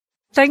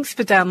Thanks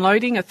for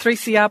downloading a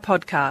 3CR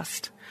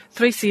podcast.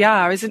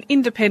 3CR is an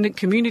independent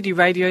community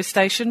radio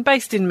station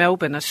based in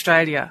Melbourne,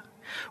 Australia.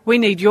 We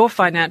need your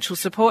financial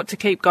support to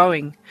keep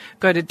going.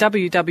 Go to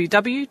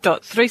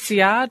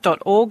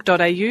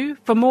www.3cr.org.au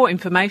for more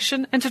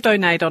information and to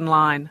donate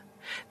online.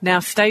 Now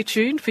stay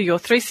tuned for your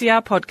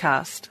 3CR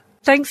podcast.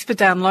 Thanks for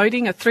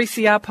downloading a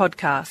 3CR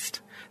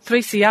podcast.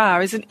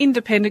 3CR is an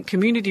independent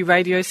community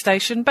radio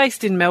station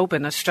based in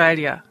Melbourne,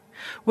 Australia.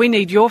 We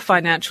need your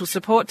financial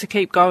support to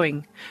keep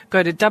going.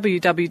 Go to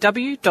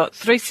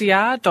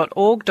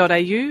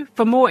www.3cr.org.au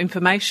for more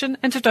information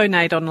and to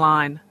donate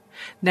online.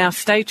 Now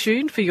stay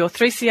tuned for your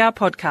 3CR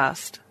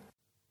podcast.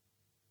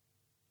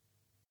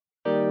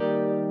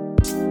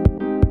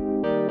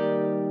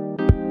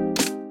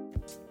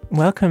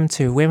 Welcome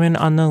to Women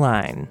on the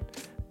Line,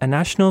 a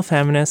national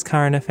feminist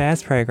current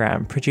affairs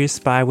program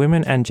produced by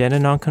women and gender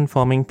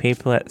non-conforming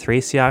people at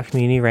 3CR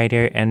Community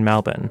Radio in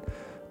Melbourne,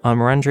 on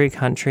Wurundjeri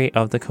country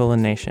of the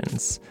Kulin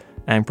Nations,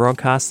 and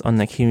broadcast on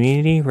the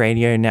Community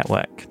Radio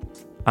Network.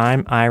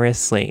 I'm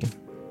Iris Lee.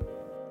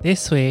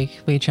 This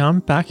week, we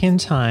jump back in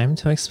time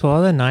to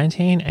explore the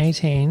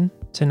 1918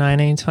 to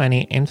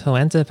 1920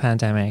 influenza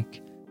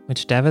pandemic,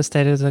 which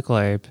devastated the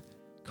globe,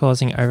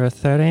 causing over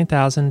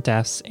 13,000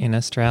 deaths in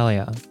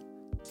Australia.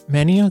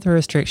 Many of the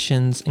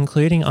restrictions,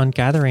 including on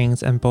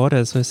gatherings and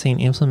borders we've seen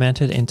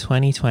implemented in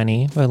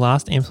 2020, were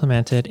last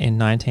implemented in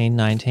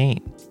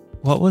 1919.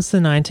 What was the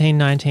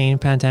 1919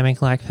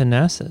 pandemic like for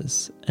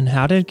nurses, and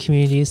how did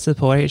communities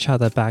support each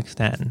other back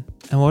then,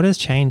 and what has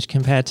changed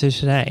compared to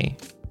today?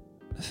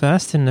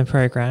 First in the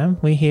program,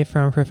 we hear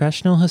from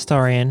professional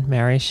historian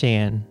Mary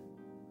Sheehan.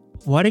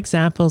 What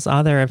examples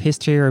are there of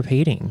history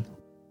repeating?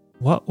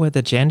 What were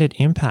the gendered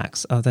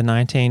impacts of the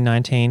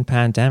 1919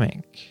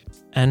 pandemic?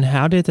 And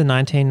how did the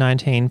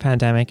 1919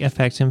 pandemic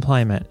affect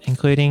employment,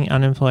 including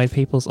unemployed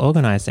people's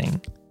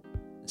organising?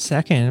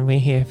 Second, we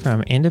hear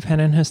from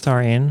independent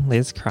historian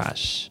Liz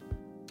Crush.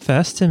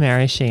 First to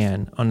Mary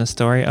Sheehan on the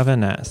story of a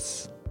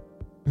nurse.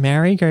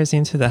 Mary goes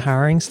into the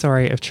harrowing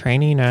story of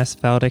trainee nurse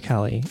Velda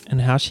Kelly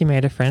and how she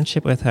made a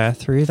friendship with her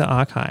through the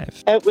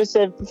archive. It was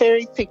a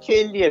very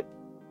peculiar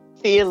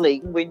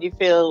feeling when you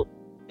feel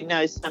you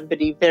know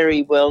somebody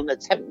very well, and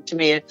it's happened to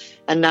me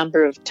a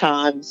number of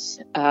times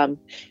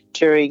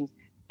during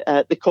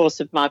the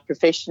course of my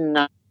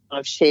profession.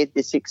 I've shared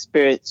this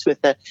experience with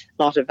a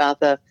lot of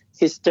other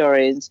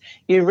historians.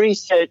 You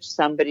research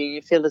somebody,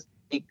 you feel as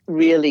you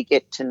really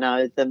get to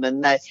know them,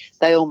 and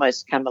they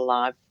almost come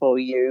alive for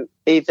you,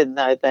 even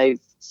though they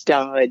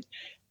died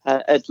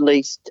at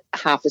least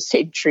half a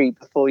century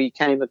before you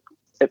came,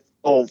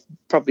 or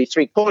probably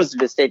 3/4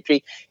 of a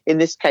century, in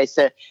this case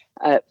a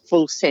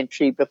full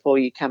century before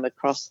you come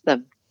across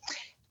them.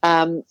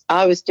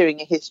 I was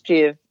doing a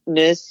history of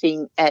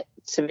nursing at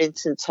St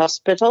Vincent's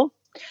Hospital,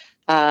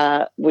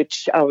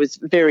 which I was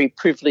very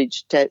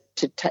privileged to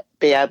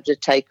be able to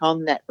take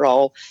on that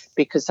role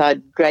because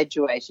I'd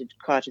graduated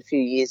quite a few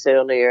years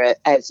earlier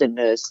as a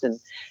nurse and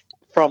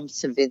from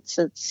St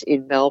Vincent's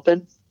in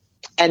Melbourne,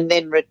 and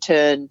then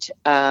returned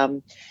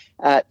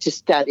to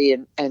study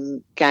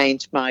and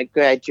gained my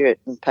graduate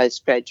and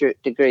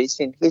postgraduate degrees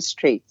in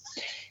history.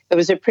 It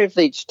was a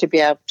privilege to be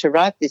able to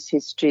write this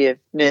history of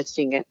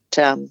nursing at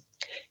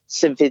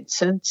St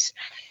Vincent's.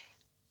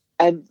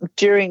 And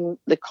during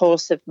the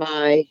course of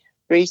my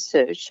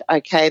research, I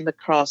came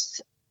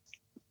across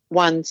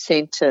one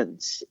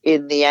sentence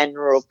in the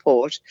annual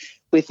report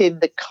within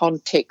the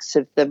context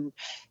of the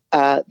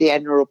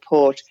annual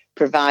report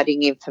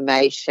providing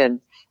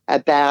information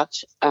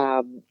about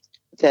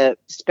the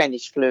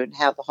Spanish flu and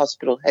how the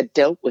hospital had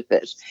dealt with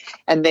it.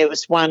 And there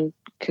was one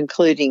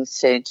concluding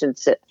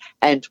sentence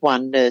and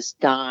one nurse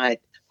died.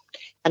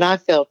 And I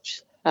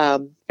felt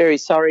very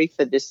sorry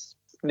for this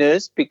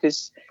nurse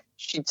because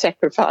she'd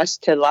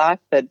sacrificed her life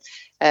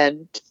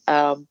and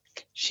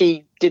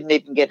she didn't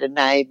even get a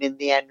name in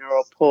the annual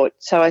report.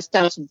 So I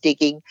started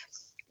digging,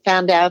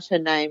 found out her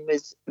name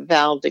was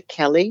Velda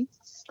Kelly.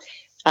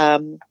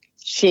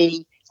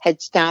 She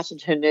had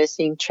started her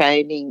nursing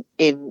training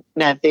in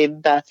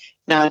November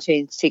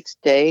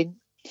 1916.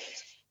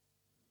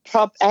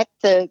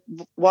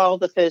 While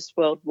the First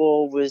World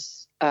War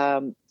was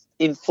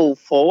in full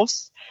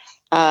force,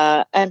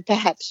 and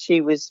perhaps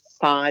she was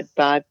fired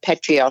by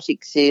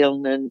patriotic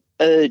zeal and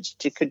urged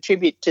to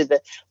contribute to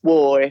the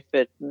war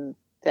effort, and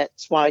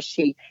that's why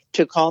she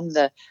took on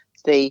her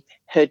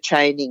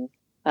training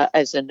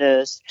as a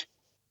nurse.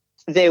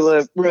 There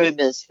were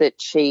rumours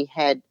that she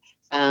had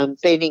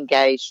been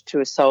engaged to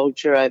a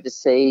soldier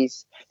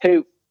overseas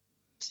who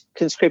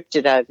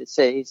conscripted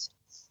overseas.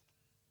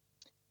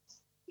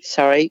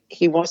 Sorry,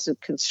 he wasn't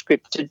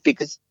conscripted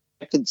because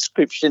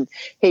conscription.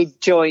 He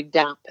joined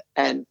up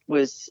and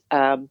was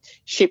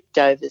shipped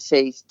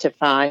overseas to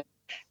fight.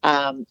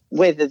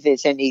 Whether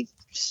there's any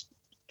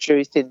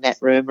truth in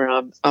that rumour,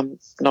 I'm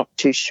not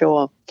too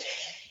sure.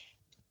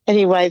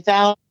 Anyway,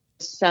 Val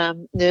was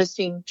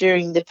nursing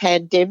during the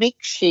pandemic.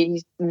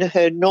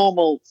 Her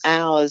normal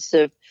hours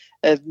of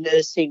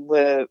nursing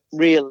were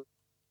really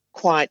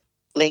quite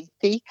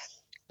lengthy.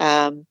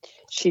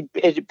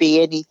 It'd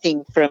be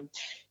anything from,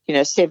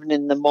 7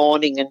 in the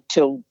morning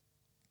until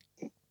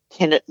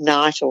 10 at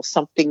night or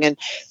something, and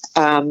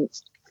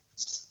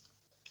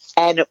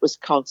it was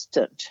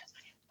constant.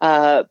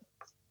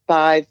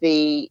 By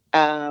the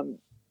time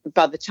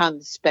the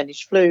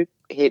Spanish flu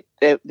hit,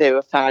 there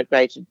were far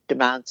greater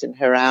demands, and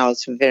her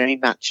hours were very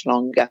much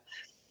longer.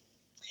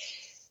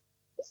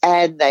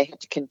 And they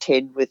had to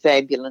contend with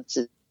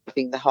ambulances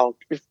having the whole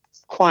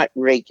quite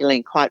regularly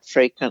and quite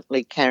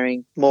frequently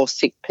carrying more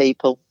sick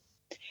people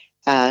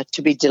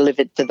to be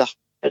delivered to the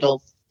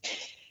hospital.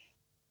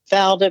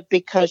 Valda,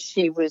 because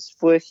she was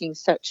working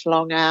such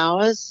long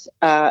hours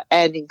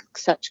and in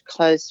such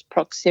close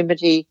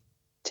proximity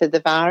to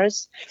the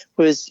virus,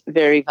 was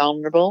very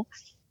vulnerable,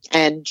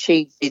 and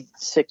she did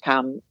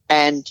succumb,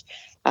 and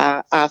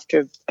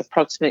after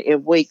approximately a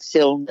week's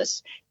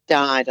illness,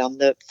 died on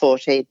the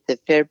 14th of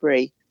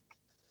February.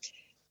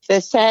 The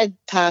sad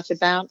part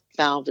about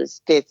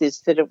Valda's death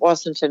is that it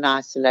wasn't an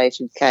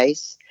isolated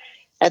case.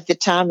 At the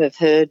time of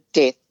her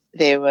death,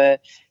 there were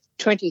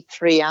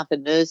 23 other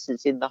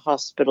nurses in the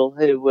hospital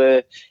who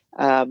were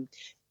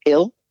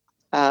ill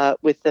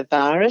with the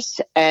virus,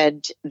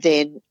 and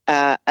then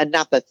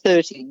another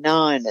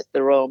 39 at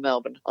the Royal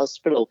Melbourne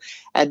Hospital,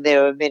 and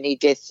there were many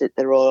deaths at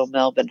the Royal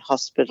Melbourne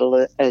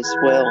Hospital as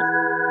well.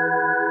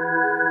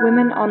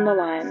 Women on the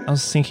Line. I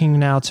was thinking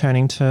now,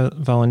 turning to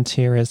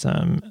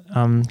volunteerism,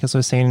 because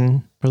we've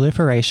seen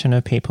proliferation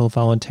of people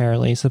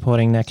voluntarily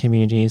supporting their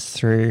communities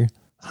through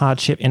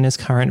hardship in this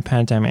current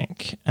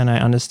pandemic, and I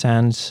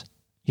understand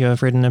you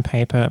have written a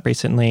paper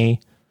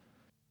recently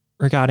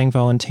regarding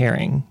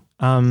volunteering.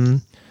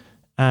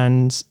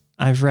 And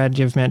I've read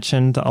you've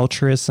mentioned the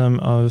altruism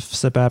of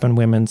suburban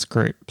women's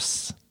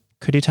groups.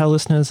 Could you tell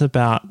listeners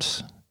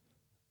about,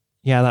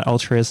 that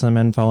altruism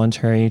and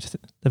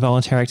the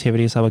voluntary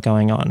activities that were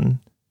going on?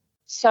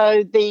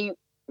 So the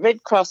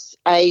Red Cross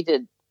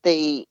aided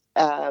the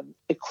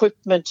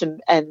equipment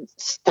and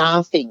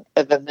staffing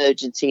of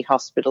emergency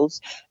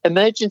hospitals.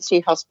 Emergency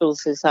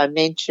hospitals, as I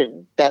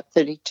mentioned, about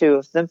 32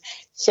 of them,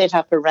 set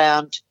up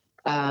around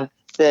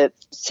the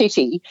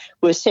city,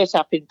 were set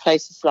up in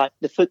places like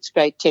the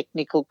Footscray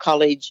Technical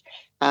College,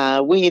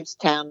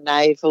 Williamstown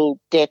Naval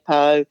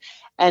Depot,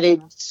 and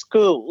in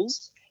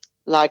schools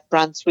like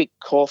Brunswick,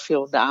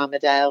 Caulfield,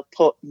 Armidale,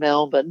 Port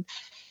Melbourne.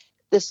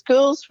 The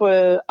schools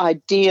were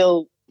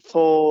ideal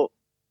for,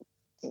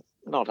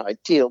 not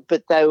ideal,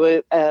 but they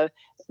were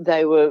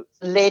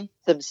lent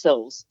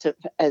themselves to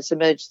as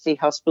emergency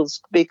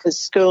hospitals because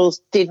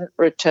schools didn't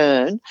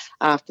return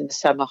after the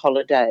summer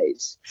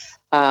holidays.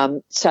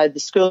 So the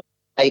schools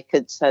were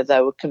vacant, so they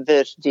were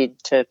converted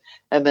into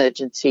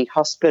emergency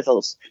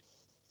hospitals.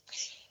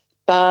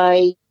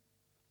 By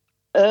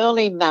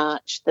early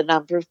March, the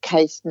number of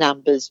case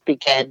numbers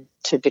began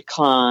to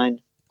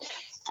decline,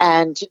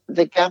 and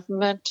the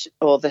government,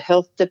 or the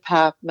health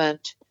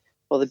department,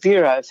 or the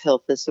Bureau of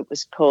Health as it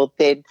was called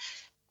then,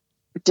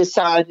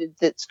 decided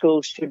that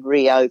schools should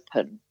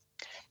reopen,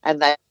 and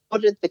they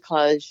ordered the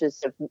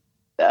closures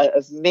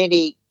of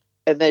many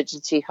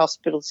emergency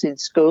hospitals in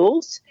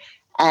schools,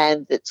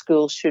 and that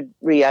schools should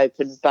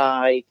reopen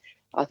by,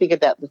 I think,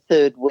 about the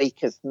third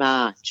week of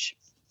March,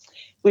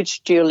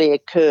 which duly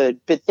occurred.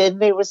 But then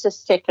there was a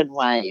second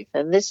wave,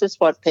 and this is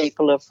what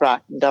people are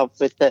frightened of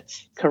with the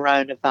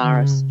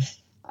coronavirus.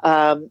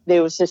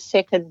 There was a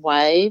second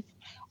wave,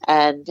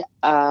 and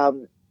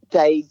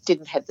they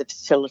didn't have the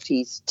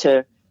facilities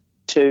to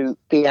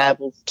be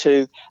able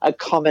to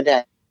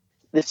accommodate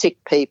the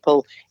sick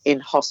people in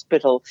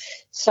hospital.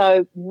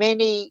 So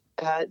many,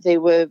 there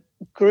were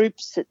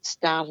groups that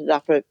started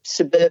up,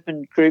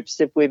 suburban groups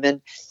of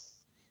women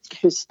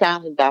who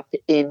started up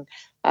in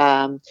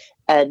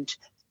and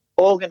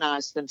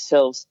organised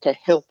themselves to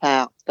help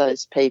out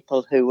those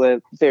people who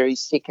were very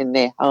sick in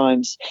their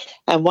homes.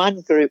 And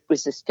one group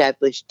was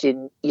established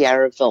in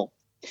Yarraville,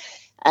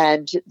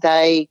 and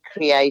they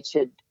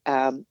created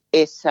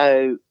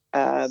SOS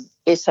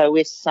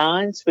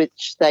signs,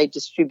 which they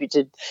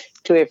distributed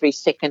to every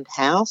second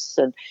house,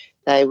 and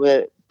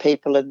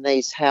people in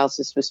these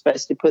houses were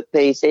supposed to put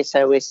these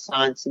SOS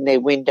signs in their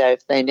window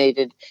if they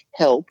needed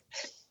help.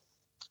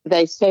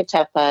 They set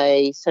up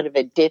a sort of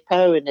a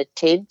depot in a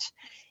tent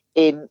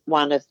in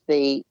one of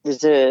the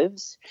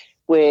reserves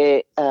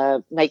where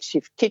a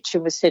makeshift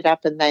kitchen was set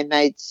up, and they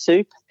made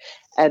soup,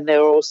 and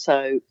there were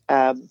also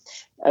a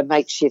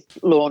makeshift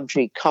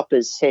laundry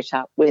coppers set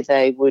up where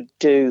they would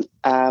do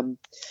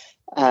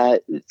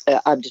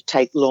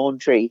undertake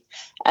laundry.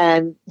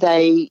 And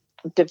they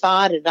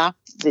divided up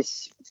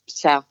this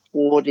South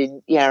Ward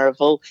in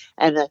Yarraville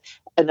and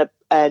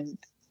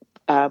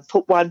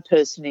put one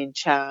person in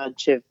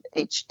charge of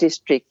each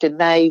district, and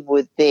they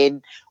would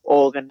then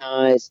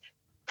organise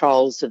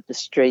patrols of the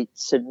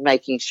streets and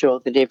making sure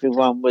that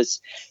everyone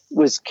was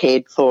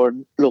cared for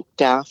and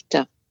looked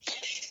after.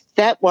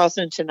 That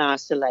wasn't an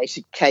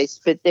isolated case,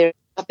 but there are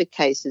other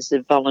cases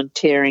of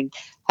volunteering,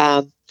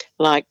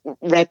 like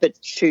rabbit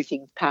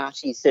shooting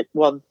parties at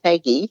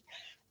Wonthaggi.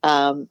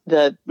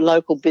 The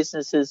local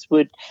businesses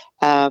would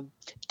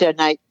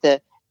donate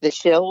the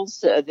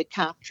shells, the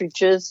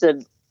cartridges,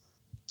 and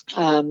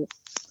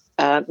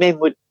men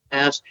would go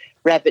out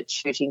rabbit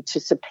shooting to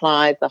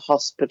supply the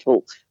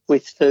hospital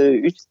with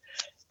food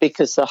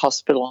because the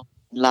hospital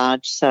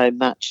enlarged so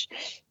much.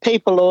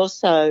 People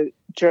also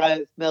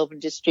drove Melbourne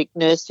District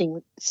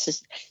Nursing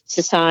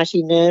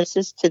Society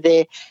nurses to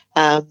their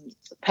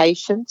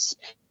patients.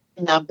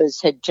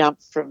 Numbers had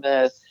travelled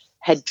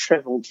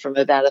from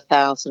about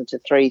 1,000 to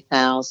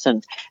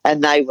 3,000,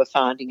 and they were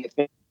finding it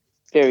very,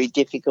 very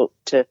difficult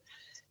to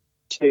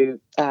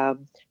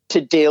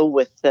deal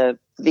with the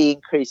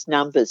increased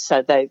numbers.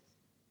 So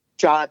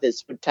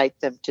drivers would take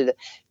them to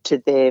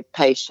their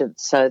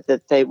patients so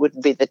that there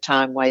wouldn't be the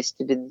time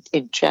wasted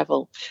in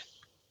travel.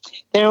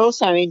 There are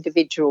also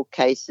individual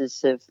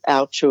cases of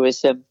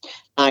altruism,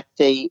 like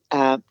the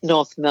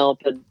North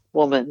Melbourne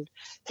woman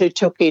who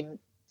took in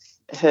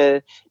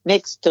her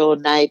next-door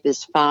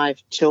neighbour's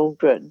 5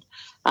 children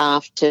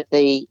after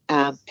the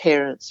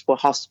parents were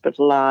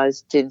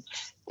hospitalised in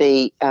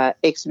the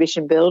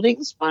exhibition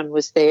buildings. One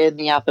was there and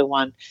the other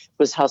one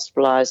was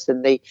hospitalised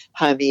in the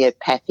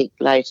homeopathic,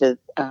 later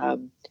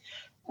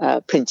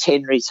Prince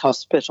Henry's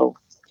Hospital.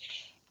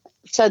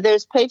 So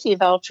there's plenty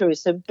of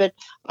altruism, but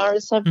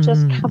Iris, I've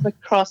just come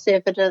across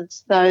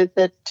evidence, though,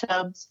 that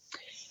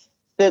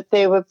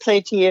there were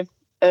plenty of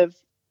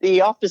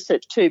the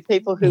opposite too,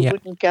 people who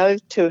wouldn't go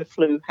to a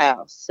flu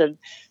house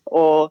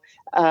or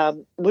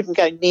wouldn't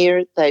go near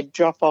it. They'd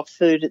drop off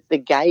food at the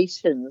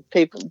gate, and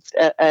people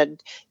I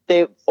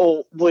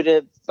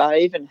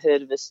even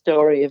heard of a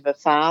story of a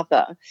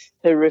father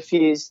who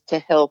refused to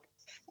help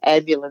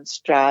ambulance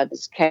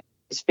drivers carry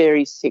his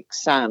very sick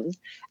son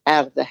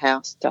out of the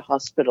house to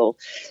hospital.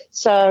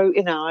 So,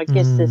 I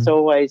guess there's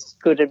always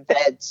good and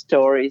bad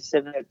stories,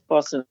 and it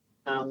wasn't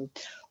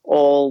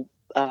all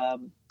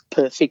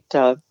perfect,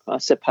 I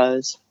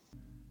suppose.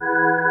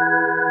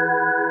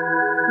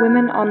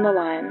 Women on the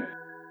Line.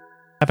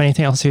 Have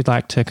anything else you'd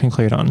like to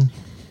conclude on?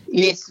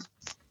 Yes,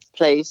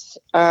 please.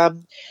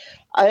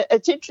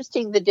 It's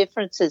interesting, the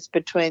differences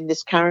between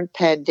this current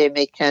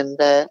pandemic and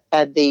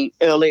the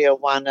earlier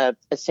one a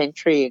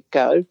century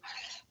ago.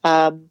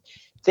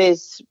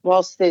 There's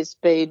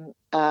been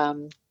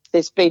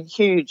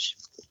huge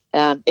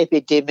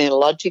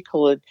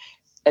epidemiological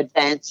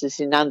advances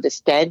in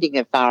understanding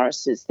of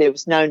viruses. There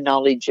was no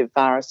knowledge of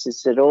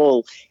viruses at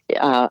all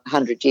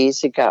 100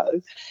 years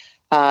ago,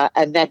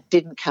 and that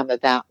didn't come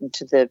about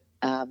until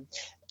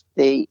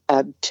the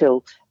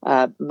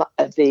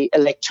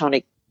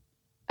electronic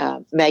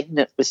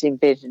magnet was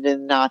invented in the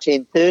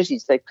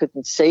 1930s. They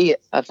couldn't see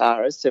a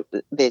virus;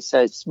 they're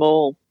so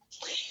small.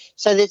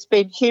 So there's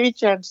been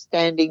huge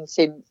understandings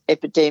in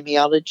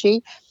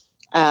epidemiology.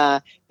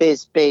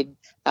 There's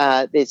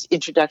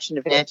introduction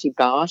of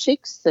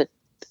antibiotics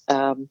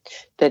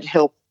that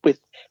help with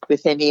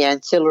any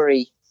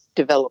ancillary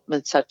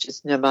development such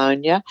as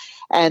pneumonia,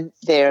 and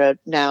there are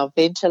now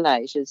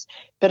ventilators.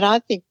 But I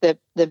think that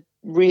the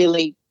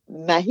really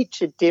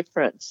major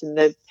difference and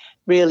the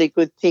really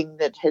good thing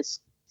that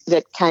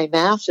came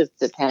out of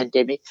the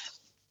pandemic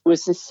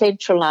was the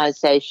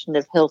centralisation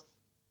of health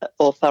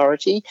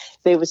authority.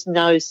 There was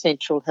no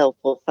central health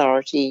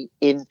authority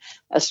in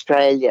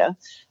Australia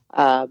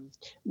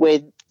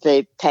when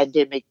the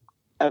pandemic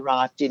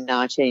arrived in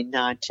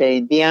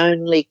 1919. The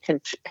only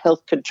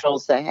health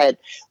controls they had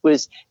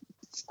was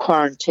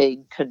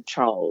quarantine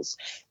controls.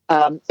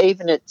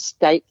 Even at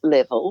state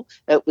level,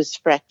 it was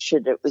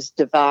fractured. It was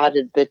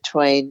divided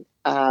between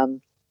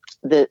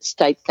the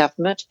state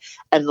government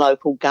and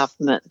local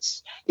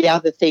governments. The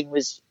other thing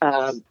was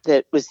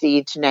that was the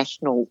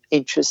international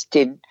interest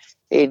in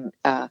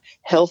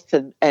health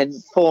and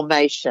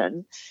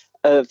formation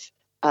of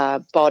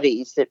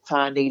bodies that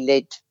finally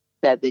led to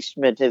the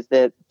establishment of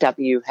the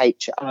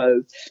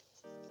WHO.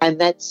 And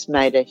that's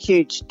made a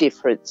huge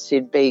difference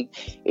in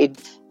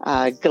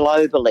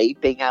globally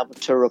being able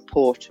to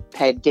report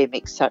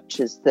pandemics such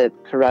as the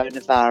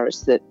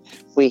coronavirus that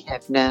we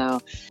have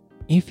now.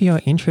 If you're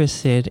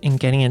interested in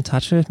getting in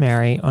touch with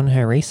Mary on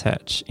her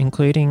research,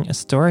 including a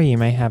story you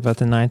may have of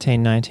the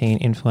 1919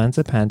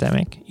 influenza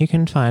pandemic, you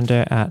can find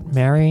her at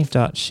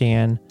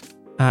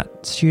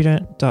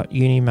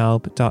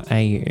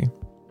mary.sheehan@student.unimelb.au.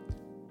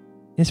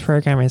 This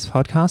program is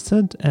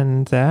podcasted,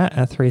 and there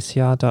at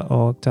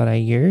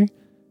 3cr.org.au,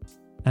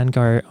 and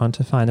go on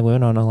to find the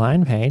Women on the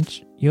Line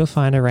page, you'll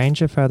find a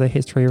range of further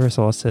history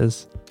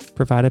resources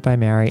provided by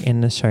Mary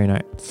in the show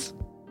notes.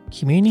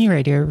 Community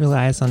radio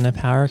relies on the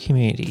power of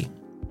community,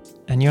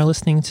 and you're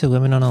listening to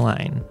Women on the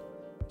Line,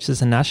 which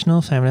is a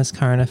national feminist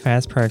current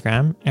affairs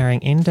program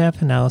airing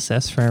in-depth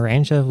analysis from a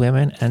range of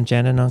women and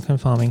gender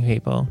non-conforming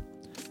people.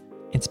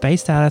 It's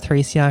based out of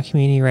 3CR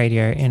Community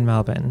Radio in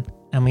Melbourne,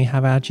 and we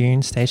have our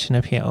June station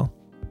appeal.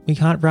 We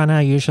can't run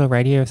our usual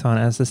radiothon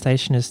as the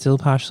station is still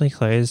partially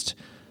closed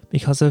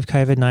because of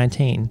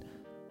COVID-19,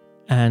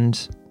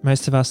 and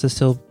most of us are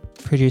still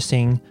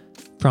producing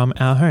from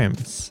our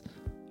homes.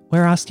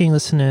 We're asking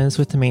listeners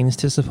with the means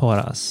to support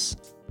us.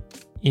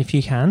 If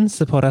you can,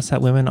 support us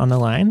at Women on the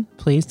Line.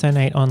 Please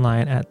donate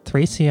online at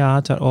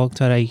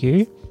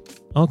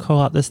 3cr.org.au or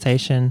call up the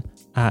station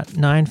at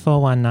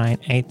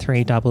 9419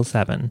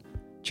 8377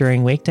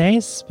 during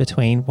weekdays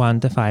between 1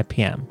 to 5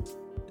 p.m.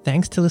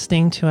 Thanks to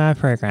listening to our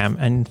program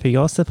and for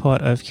your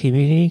support of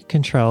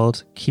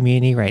community-controlled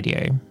community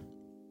radio.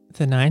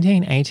 The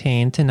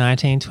 1918 to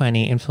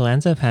 1920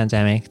 influenza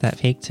pandemic that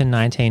peaked in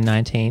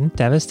 1919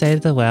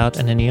 devastated the world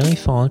and a newly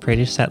formed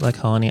British settler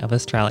colony of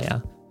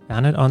Australia,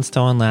 founded on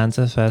stolen lands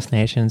of First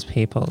Nations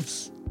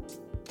peoples.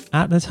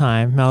 At the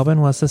time,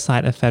 Melbourne was the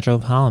site of federal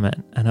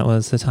parliament, and it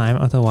was the time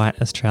of the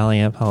White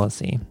Australia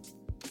policy.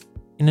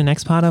 In the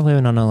next part of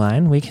Women on the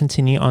Line, we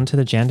continue on to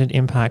the gendered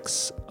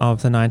impacts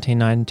of the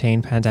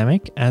 1919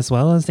 pandemic, as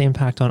well as the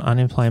impact on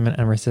unemployment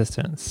and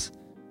resistance.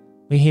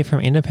 We hear from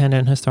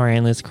independent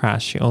historian Liz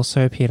Crash, who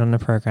also appeared on the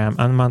program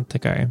a month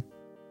ago.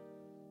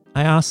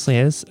 I asked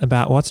Liz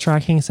about what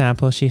striking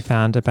example she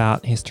found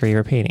about history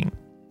repeating.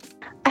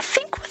 I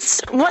think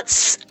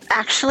what's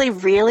actually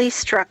really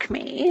struck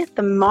me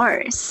the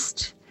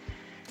most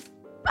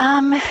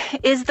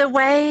is the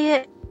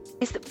way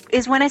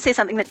is when I see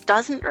something that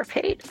doesn't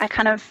repeat. I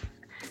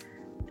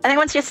think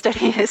once you're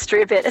studying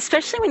history a bit,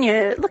 especially when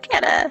you're looking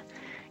at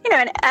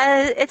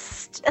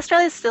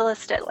Australia's still a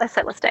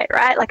settler state,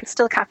 right? Like it's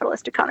still a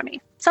capitalist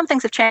economy. Some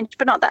things have changed,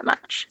 but not that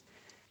much.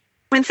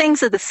 When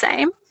things are the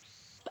same,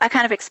 I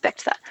kind of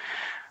expect that.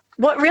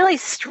 What really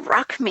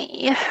struck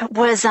me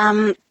was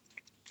that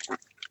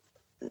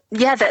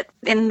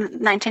in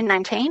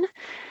 1919,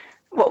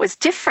 what was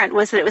different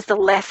was that it was the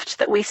left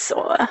that we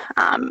saw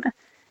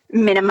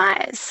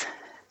minimize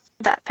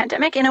that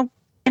pandemic in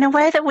a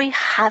way that we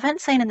haven't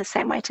seen in the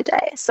same way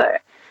today. So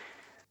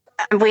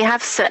we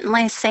have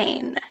certainly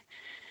seen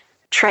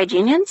trade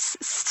unions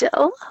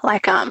still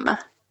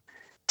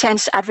tend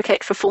to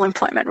advocate for full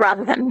employment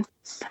rather than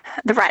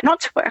the right not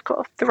to work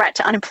or the right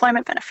to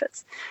unemployment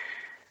benefits.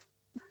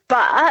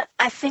 But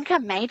I think a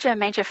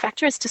major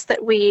factor is just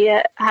that we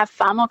have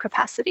far more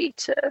capacity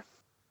to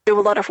do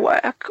a lot of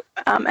work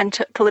and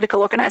to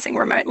political organising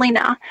remotely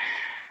now.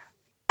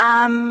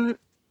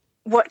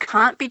 What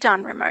can't be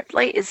done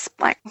remotely is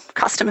like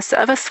customer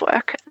service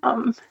work,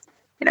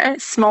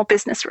 small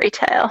business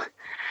retail,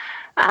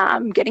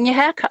 getting your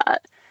hair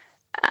cut,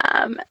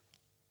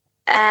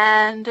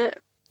 and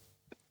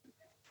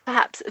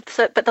perhaps,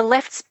 but the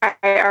left's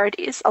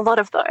priorities, a lot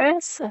of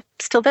those are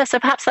still there. So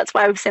perhaps that's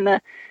why we've seen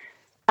the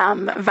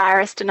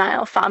virus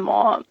denial far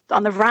more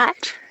on the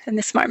right in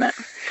this moment.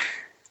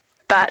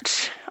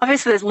 But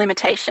obviously there's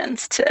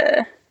limitations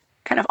to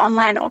kind of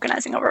online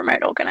organising or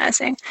remote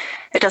organising.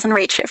 It doesn't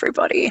reach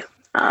everybody.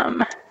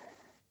 And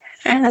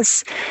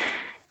there's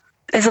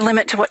a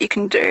limit to what you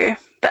can do.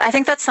 But I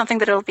think that's something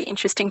that it'll be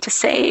interesting to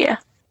see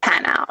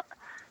pan out.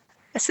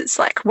 This is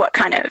like what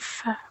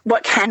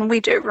can we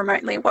do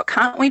remotely? What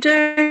can't we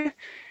do?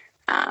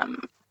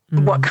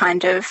 What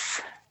kind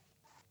of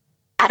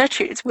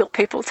attitudes will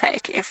people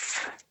take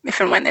if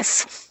and when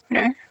this,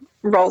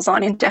 rolls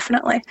on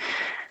indefinitely?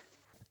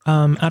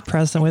 At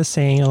present, we're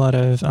seeing a lot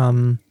of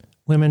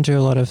women do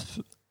a lot of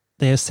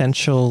the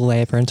essential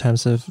labour in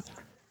terms of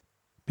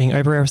being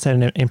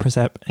overrepresented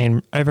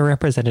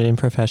in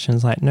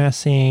professions like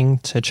nursing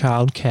to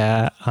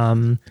childcare.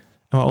 And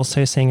we're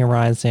also seeing a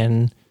rise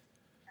in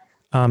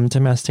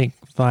domestic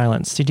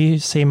violence. Did you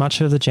see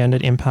much of the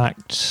gendered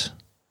impact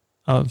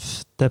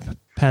of the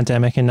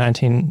pandemic in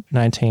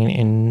 1919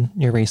 in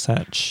your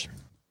research?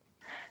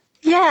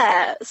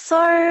 Yeah,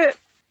 so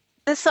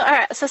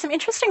some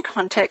interesting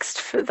context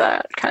for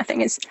that kind of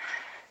thing is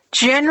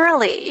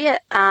generally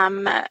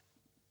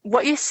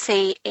what you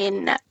see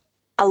in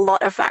a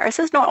lot of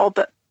viruses, not all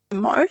but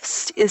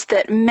most, is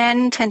that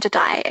men tend to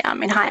die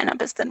in higher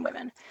numbers than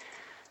women.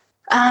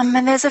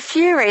 And there's a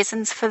few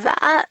reasons for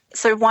that.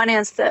 So one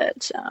is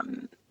that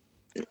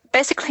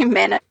basically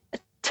men are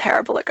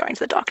terrible at going to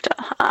the doctor.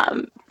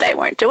 They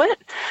won't do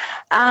it.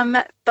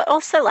 But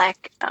also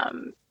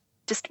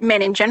just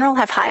men in general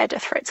have higher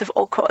death rates of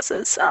all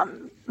causes.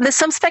 There's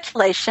some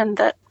speculation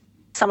that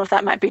some of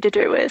that might be to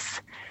do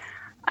with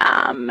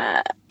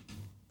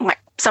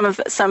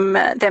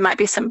there might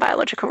be some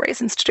biological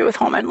reasons to do with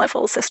hormone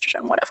levels,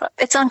 estrogen, whatever.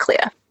 It's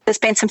unclear. There's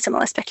been some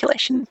similar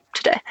speculation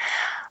today.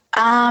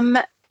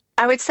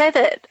 I would say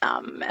that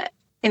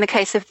in the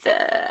case of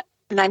the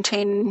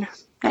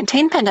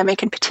 1919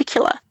 pandemic in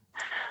particular,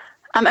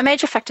 a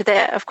major factor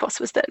there, of course,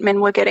 was that men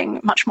were getting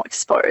much more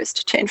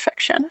exposed to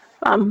infection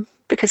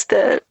because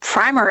the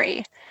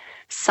primary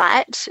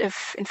site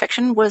of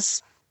infection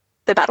was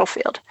the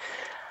battlefield.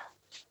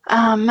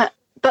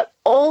 But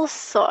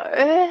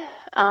also,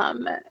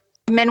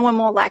 men were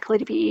more likely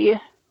to be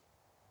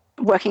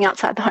working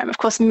outside the home. Of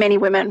course, many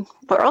women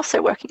were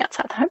also working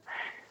outside the home.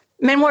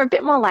 Men were a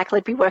bit more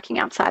likely to be working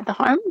outside the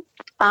home.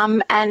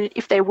 And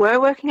if they were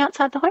working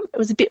outside the home, it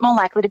was a bit more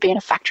likely to be in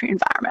a factory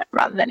environment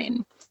rather than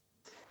in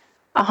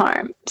a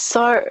home.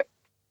 So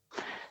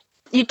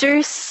you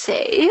do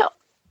see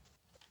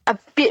a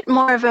bit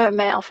more of a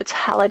male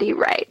fatality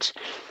rate.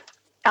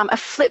 A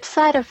flip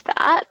side of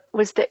that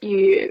was that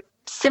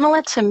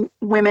similar to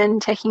women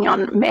taking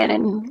on men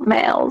and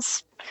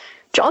males'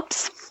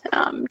 jobs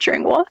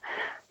during war,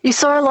 you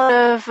saw a lot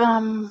of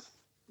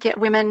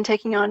women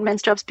taking on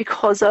men's jobs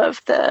because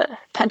of the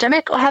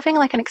pandemic or having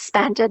like an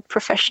expanded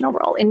professional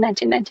role in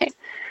 1919.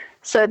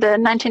 So the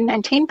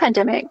 1919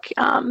 pandemic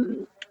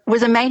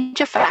was a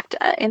major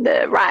factor in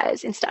the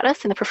rise in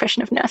status in the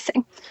profession of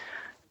nursing.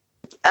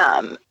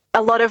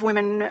 A lot of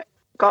women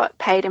got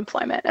paid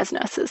employment as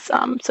nurses,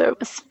 so it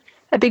was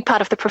a big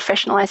part of the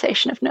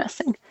professionalisation of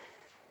nursing.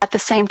 At the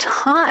same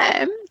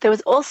time, there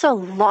was also a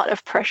lot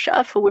of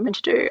pressure for women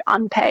to do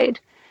unpaid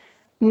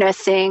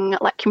nursing,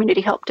 like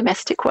community help,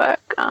 domestic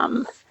work.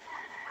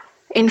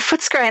 In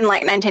Footscray in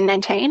like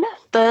 1919,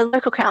 the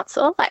local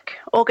council like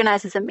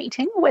organises a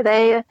meeting where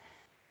they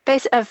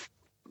basically have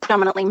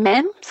predominantly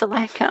men, so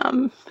like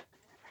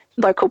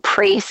local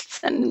priests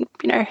and,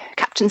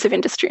 captains of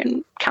industry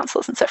and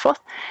councillors and so forth,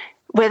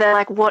 where they're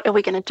like, what are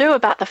we going to do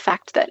about the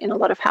fact that in a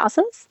lot of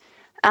houses,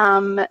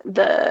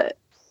 the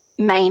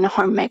main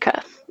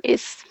homemaker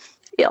is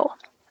ill,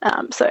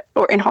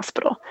 or in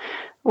hospital?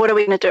 What are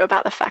we going to do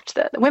about the fact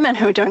that the women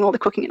who are doing all the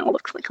cooking and all the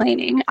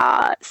cleaning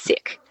are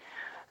sick?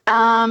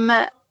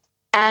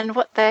 And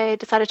what they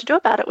decided to do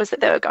about it was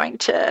that they were going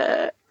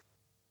to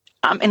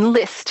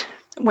enlist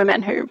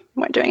women who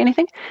weren't doing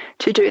anything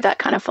to do that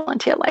kind of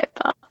volunteer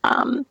labour.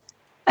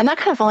 And that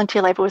kind of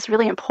volunteer labour was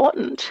really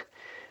important.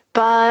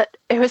 But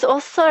it was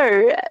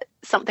also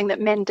something that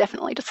men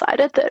definitely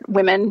decided that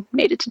women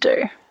needed to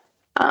do,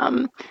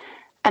 and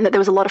that there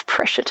was a lot of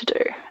pressure to do.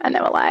 And they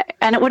were like,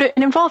 and it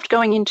involved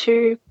going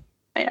into,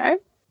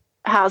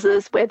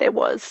 houses where there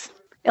was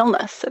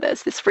illness. So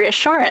there's this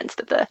reassurance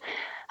that the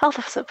health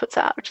officer puts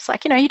out, which is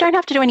like, you don't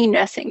have to do any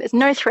nursing. There's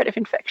no threat of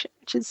infection,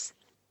 which is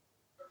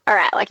all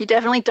right. Like, you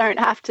definitely don't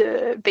have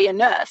to be a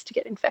nurse to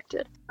get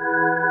infected.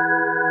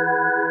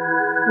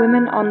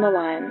 Women on the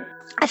Line.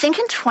 I think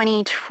in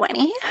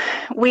 2020,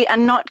 we're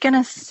not going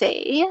to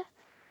see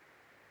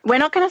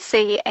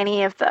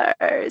any of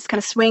those kind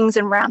of swings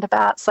and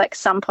roundabouts, like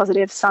some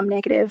positive, some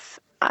negative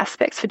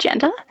aspects for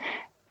gender.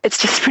 It's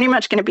just pretty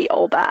much going to be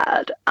all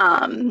bad.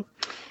 And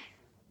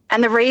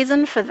the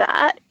reason for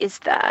that is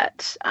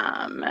that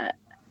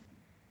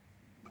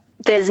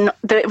there's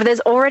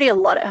already a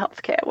lot of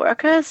healthcare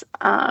workers.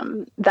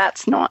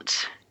 That's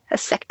not a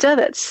sector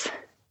that's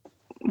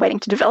waiting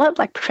to develop,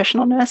 like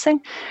professional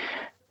nursing.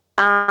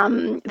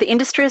 The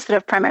industries that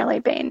have primarily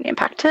been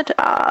impacted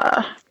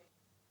are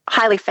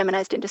highly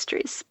feminized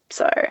industries.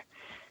 So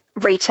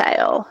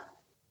retail,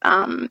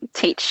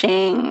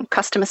 teaching,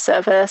 customer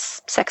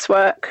service, sex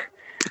work,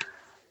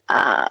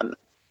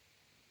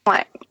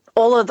 like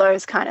all of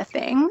those kind of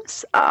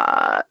things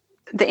are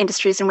the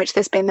industries in which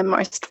there's been the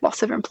most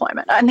loss of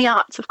employment, and the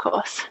arts, of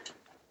course.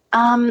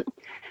 In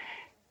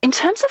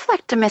terms of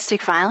like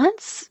domestic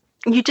violence,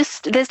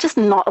 there's just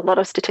not a lot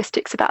of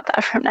statistics about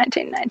that from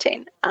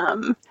 1919.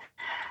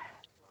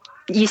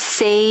 You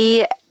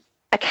see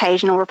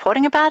occasional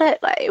reporting about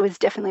it. Like, it was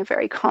definitely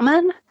very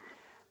common,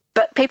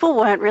 but people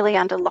weren't really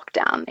under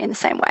lockdown in the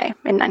same way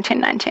in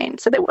 1919.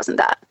 So there wasn't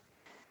that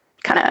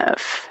kind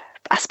of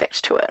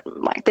aspect to it.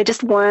 Like, they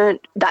just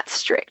weren't that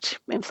strict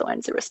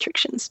influenza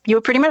restrictions. You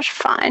were pretty much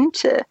fine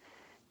to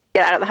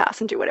get out of the house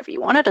and do whatever you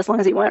wanted as long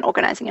as you weren't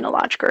organising in a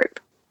large group.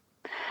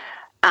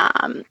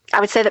 I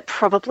would say that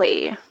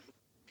probably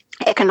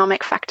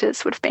economic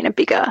factors would have been a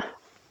bigger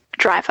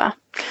driver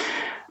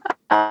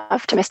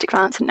of domestic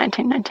violence in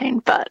 1919.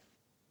 But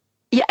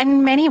yeah,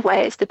 in many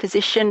ways, the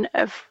position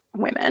of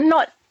women,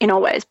 not in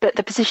all ways, but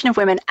the position of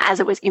women as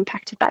it was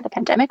impacted by the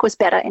pandemic was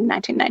better in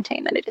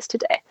 1919 than it is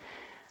today.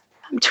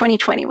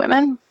 2020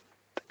 women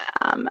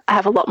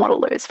have a lot more to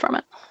lose from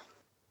it.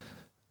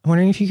 I'm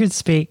wondering if you could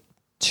speak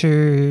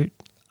to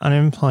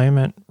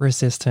unemployment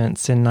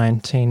resistance in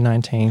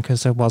 1919,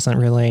 because it wasn't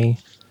really,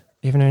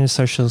 even though the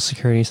social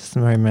security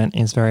system movement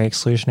is very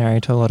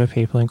exclusionary to a lot of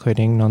people,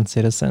 including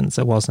non-citizens,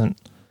 it wasn't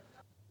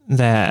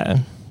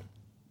there.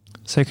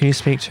 So could you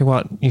speak to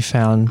what you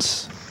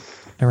found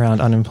around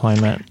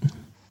unemployment?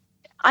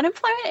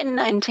 Unemployment in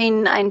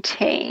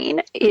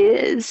 1919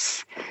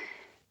 is,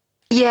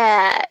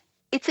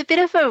 it's a bit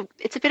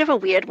of a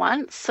weird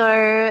one.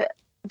 So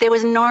there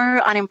was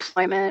no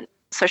unemployment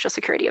social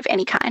security of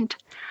any kind.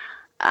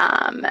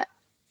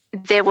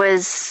 There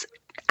was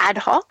ad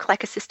hoc,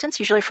 like assistance,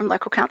 usually from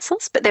local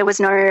councils, but there was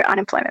no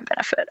unemployment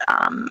benefit.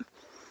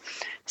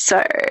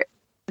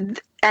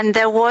 And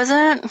there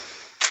wasn't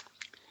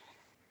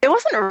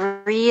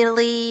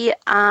really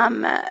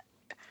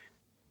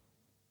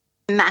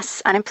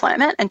mass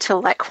unemployment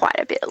until like quite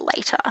a bit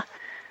later.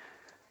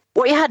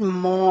 What you had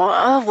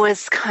more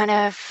was kind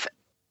of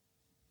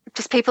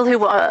just people who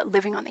were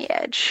living on the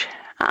edge.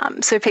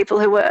 So people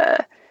who were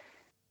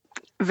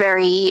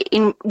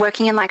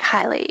working in like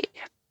highly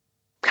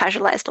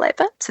casualized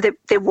labor. So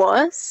there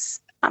was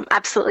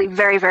absolutely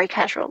very, very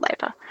casual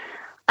labor.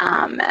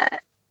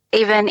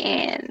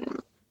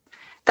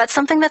 That's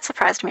something that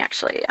surprised me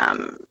actually,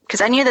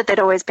 because I knew that there'd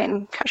always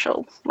been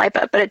casual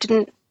labor, but I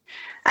didn't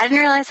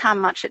realize how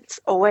much it's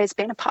always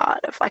been a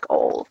part of like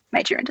all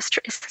major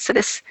industries. So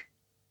this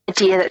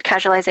idea that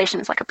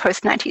casualization is like a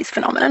post-90s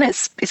phenomenon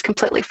is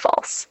completely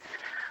false.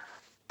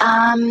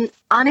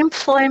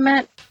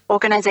 Unemployment,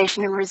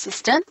 organisation and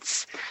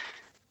resistance,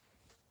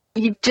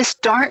 you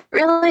just don't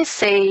really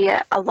see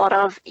a lot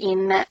of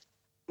in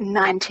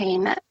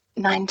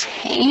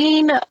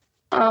 1919.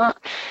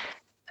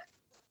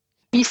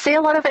 You see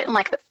a lot of it in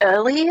like the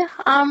early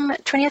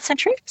 20th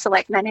century, so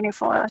like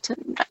 1904 to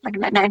like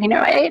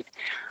 1908.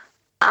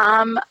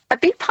 A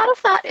big part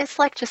of that is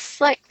like just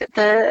like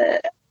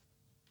the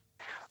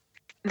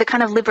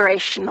kind of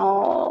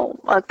liberational,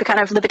 the kind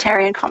of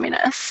libertarian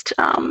communist,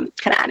 kind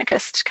of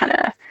anarchist kind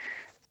of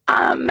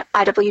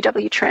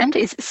IWW trend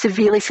is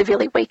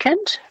severely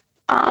weakened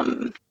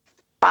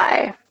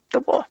by the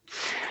war.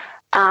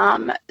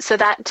 So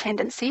that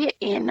tendency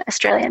in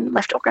Australian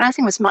left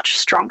organising was much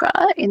stronger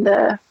in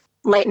the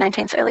late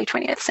 19th, early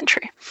 20th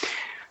century.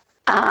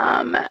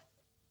 And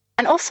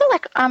also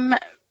like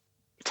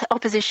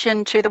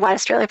opposition to the White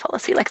Australia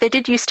policy. Like there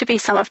did used to be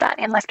some of that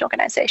in left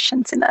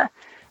organisations in the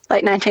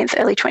late 19th,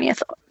 early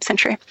 20th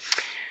century.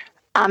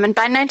 And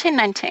by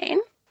 1919,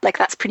 like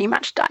that's pretty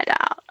much died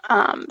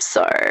out.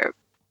 So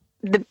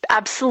the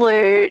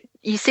absolute,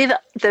 you see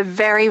the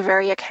very,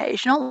 very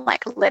occasional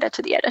like letter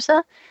to the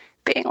editor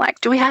being like,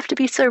 do we have to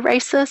be so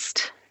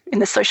racist in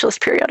the socialist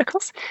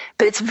periodicals?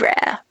 But it's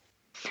rare.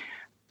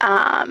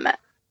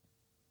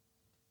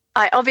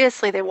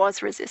 Obviously there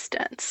was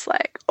resistance,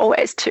 like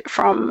always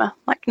from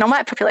like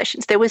non-white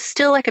populations. There was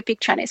still like a big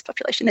Chinese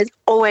population. There's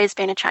always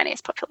been a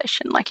Chinese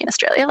population, like in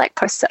Australia, like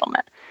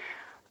post-settlement.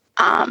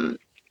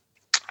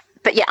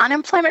 But yeah,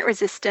 unemployment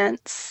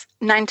resistance,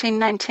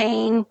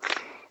 1919,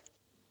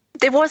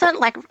 there wasn't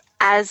like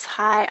as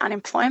high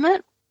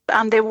unemployment.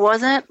 There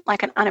wasn't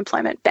like an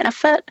unemployment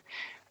benefit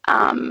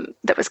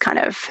that was kind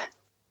of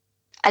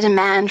a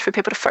demand for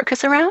people to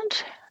focus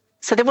around.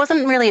 So there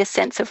wasn't really a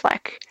sense of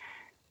like,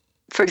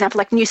 for example,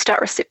 like New Start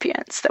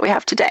recipients that we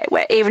have today,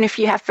 where even if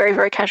you have very,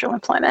 very casual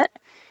employment,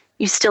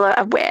 you still are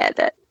aware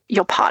that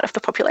you're part of the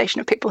population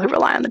of people who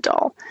rely on the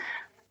dole,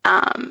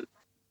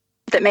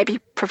 that maybe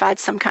provides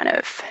some kind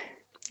of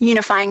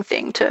unifying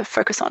thing to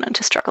focus on and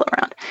to struggle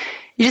around.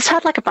 You just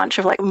had like a bunch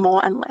of like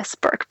more and less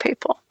broke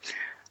people.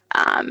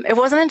 It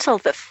wasn't until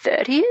the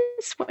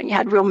 30s when you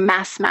had real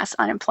mass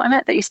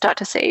unemployment that you start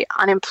to see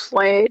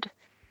unemployed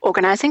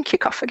organising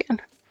kick off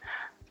again.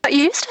 But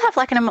you used to have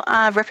like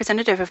a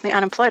representative of the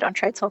unemployed on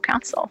Trades Hall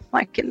Council,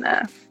 like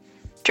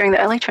during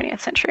the early 20th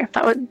century.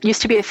 That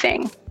used to be a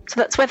thing. So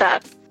that's where the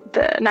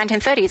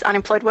 1930s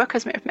unemployed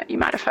workers movement you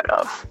might have heard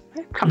of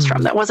comes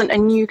from. That wasn't a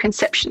new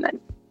conception that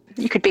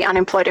you could be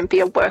unemployed and be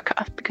a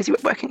worker because you were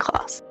working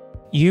class.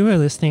 You were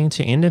listening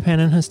to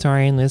independent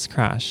historian Liz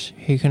Crash,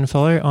 who you can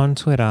follow on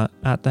Twitter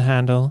at the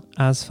handle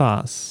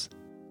 @asfarce.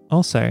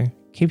 Also,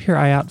 keep your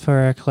eye out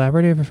for a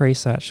collaborative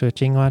research with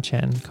Jinghua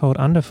Chen called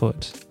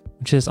Underfoot,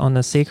 which is on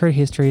the secret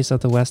histories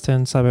of the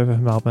western suburb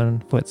of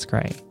Melbourne,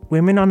 Footscray.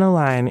 Women on the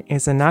Line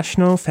is a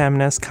national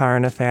feminist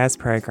current affairs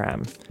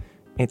program.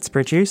 It's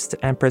produced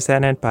and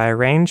presented by a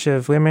range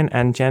of women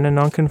and gender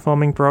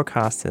non-conforming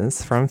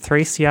broadcasters from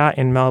 3CR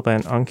in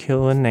Melbourne on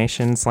Kulin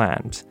Nation's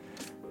land,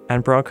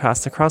 and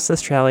broadcast across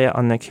Australia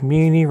on the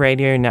Community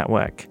Radio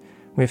Network,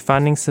 with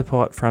funding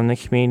support from the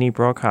Community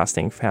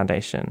Broadcasting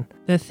Foundation.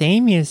 The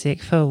theme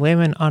music for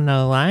Women on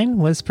the Line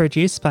was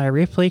produced by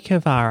Ripley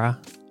Kavara.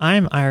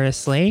 I'm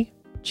Iris Lee.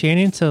 Tune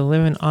in to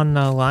Women on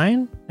the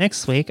Line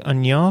next week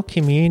on your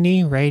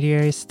community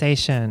radio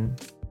station.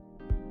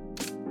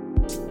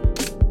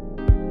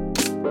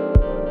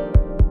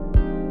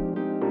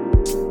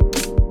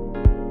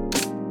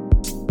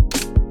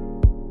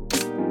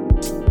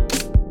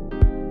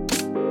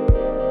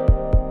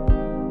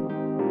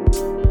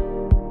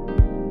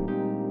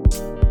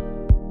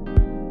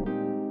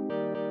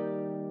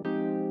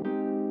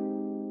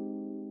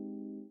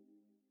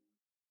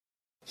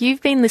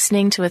 You've been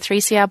listening to a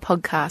 3CR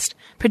podcast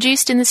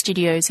produced in the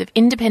studios of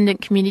independent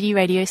community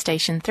radio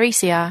station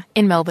 3CR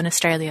in Melbourne,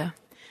 Australia.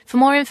 For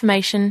more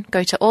information,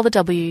 go to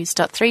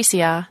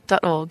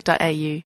allthews.3cr.org.au.